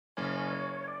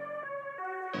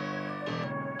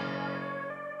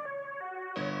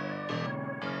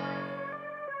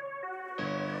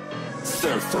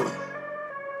Surfer.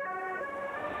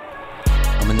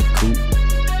 I'm in the coupe,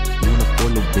 you in the four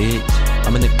little bitch.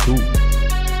 I'm in the coupe,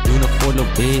 you in the four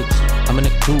little bitch. I'm in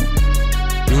the coupe,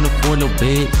 you in the four little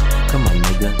bitch. Come on,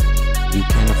 nigga, you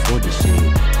can't afford this shit.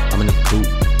 I'm in the coupe,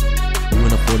 you in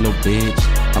the four little bitch.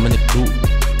 I'm in the coupe,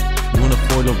 you in the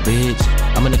four little bitch.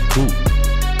 I'm in the coupe,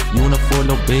 you in the four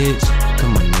little bitch.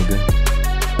 Come on,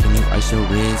 nigga, can you ice your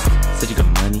wrist? Said you got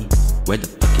money, where the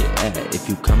fuck it at? If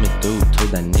you coming through,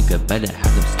 told that nigga better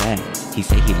have them stacked. He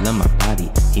say he love my body,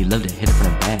 he love to hit it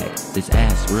from the back. This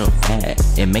ass real fat,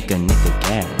 it make a nigga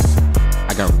gas.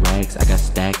 I got rags, I got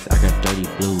stacks, I got dirty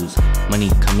blues. Money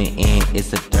coming in,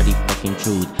 it's a dirty fucking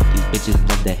truth. These bitches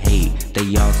love to hate,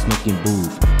 they all smoking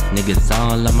booth. Niggas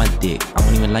all on my dick, I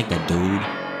don't even like that dude.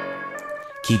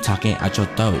 Keep talking out your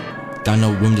throat, got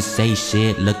no room to say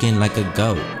shit, looking like a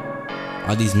goat.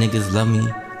 All these niggas love me,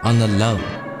 on the low.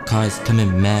 Cars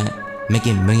coming mad,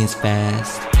 making millions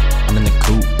fast. I'm in the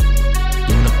coupe,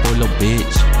 you in the four little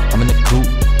bitch. I'm in the coupe,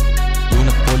 you in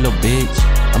the four little bitch.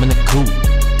 I'm in the coupe,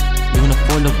 you in the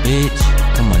four little bitch.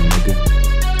 Come on, nigga,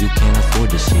 you can't afford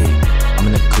this shit. I'm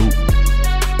in the coupe,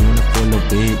 you in the four little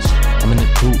bitch. I'm in the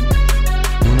coupe,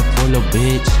 you in the four little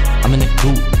bitch. I'm in the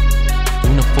coupe, you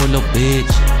in the four little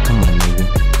bitch. Come on, nigga,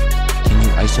 can you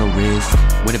ice your wrist?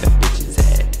 Where the bad bitches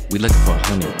at? We looking for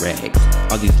 100 rags.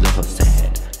 All these little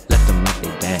sad, left them like they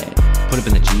bad. Put up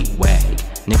in the G-Wag,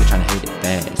 nigga tryna hit it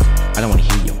fast. I don't wanna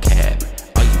hear your cab,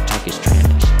 all you talk is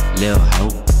trash. Lil' ho,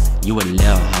 you a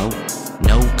lil' ho.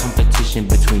 No competition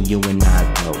between you and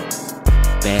I, bro.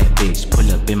 Bad bitch, pull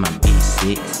up in my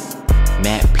B6.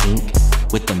 Matte pink,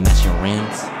 with the matching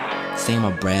rims. Say I'm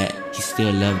a brat, he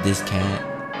still love this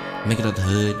cat. Make it out the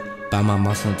hood, buy my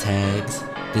muscle tags.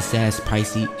 This ass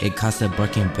pricey, it costs a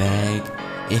Birkin bag.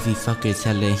 If he fuck it,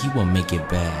 tell her he won't make it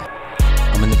back.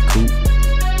 I'm in the coupe,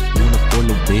 you in the four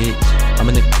little bitch. I'm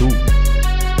in the coupe,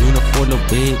 you in the four little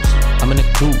bitch. I'm in the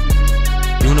coupe,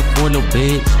 you in the four little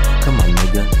bitch. Come on,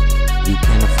 nigga, you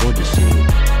can't afford this shit.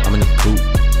 I'm in the coupe,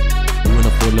 you in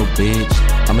the four little bitch.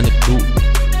 I'm in the coupe,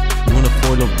 you in the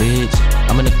four little bitch.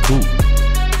 I'm in the coupe,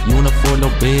 you in the four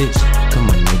little bitch. Come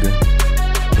on, nigga,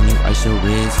 can you ice your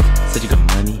wrist? Said you got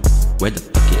money, where the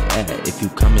fuck it at? If you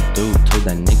coming through, told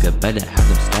that nigga better have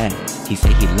them stacked. He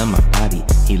say he love my body,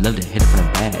 he love to hit it from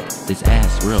the back. This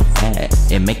ass real fat,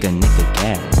 it make a nigga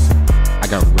gas. I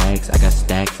got rags, I got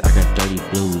stacks, I got dirty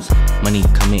blues. Money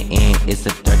coming in, it's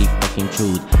a dirty fucking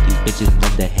truth. These bitches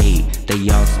love to hate, they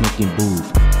all smoking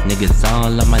booth. Niggas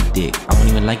all on my dick, I don't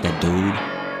even like that dude.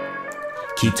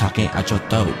 Keep talking out your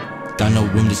throat, got no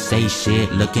room to say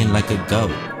shit, looking like a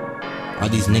goat. All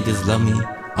these niggas love me,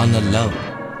 on the low.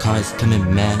 Cars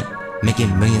coming mad,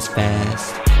 making millions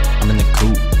fast. I'm in the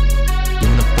coupe, you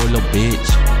in the four little bitch.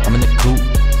 I'm in the coupe,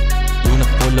 you in the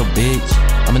four little bitch.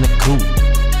 I'm in the coupe,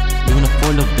 you in the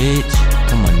four little bitch.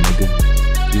 Come on, nigga,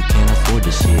 you can't afford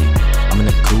this shit. I'm in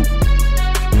the coupe,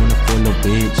 you in the four little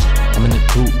bitch. I'm in the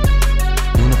coupe,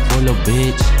 you in the four little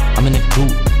bitch. I'm in the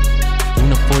coupe, you in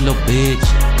the four little bitch.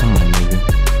 Come on, nigga,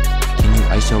 can you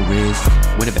ice your wrist?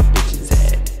 Where the bad bitches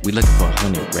at? We looking for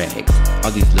 100 rags.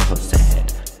 All these little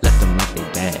sad, left them like they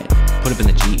bad. Put up in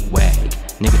the G-Wag,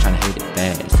 nigga tryna hit it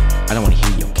fast. I don't wanna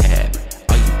hear your cab,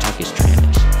 all you talk is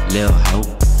trash. Lil' ho,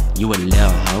 you a lil'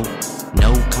 ho.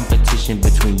 No competition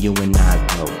between you and I,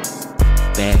 bro.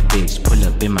 Bad bitch, pull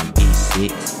up in my B6.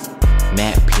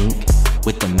 Matte pink,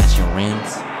 with the matching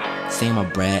rims. Say I'm a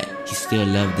brat, he still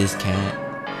love this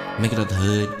cat. Make it out the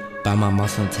hood, buy my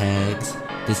muscle tags.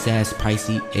 This ass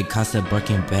pricey, it costs a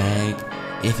Birkin bag.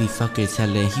 If he fuck it, tell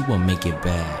her he won't make it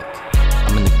back.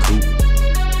 I'm in the coupe,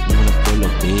 you in the four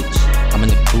little bitch. I'm in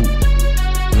the coupe,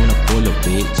 you in the four little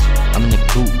bitch. I'm in the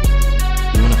coupe,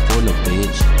 you in the four little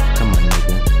bitch. Come on,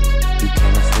 nigga, you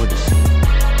can't afford this shit.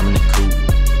 I'm in the coupe,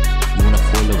 you in the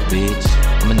four little bitch.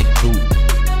 I'm in the coupe,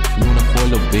 you in the four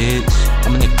little bitch.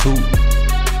 I'm in the coupe,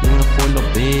 you in the four little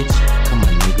bitch. Come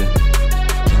on, nigga,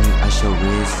 can you ice your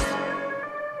wrist?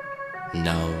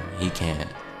 No, he can't.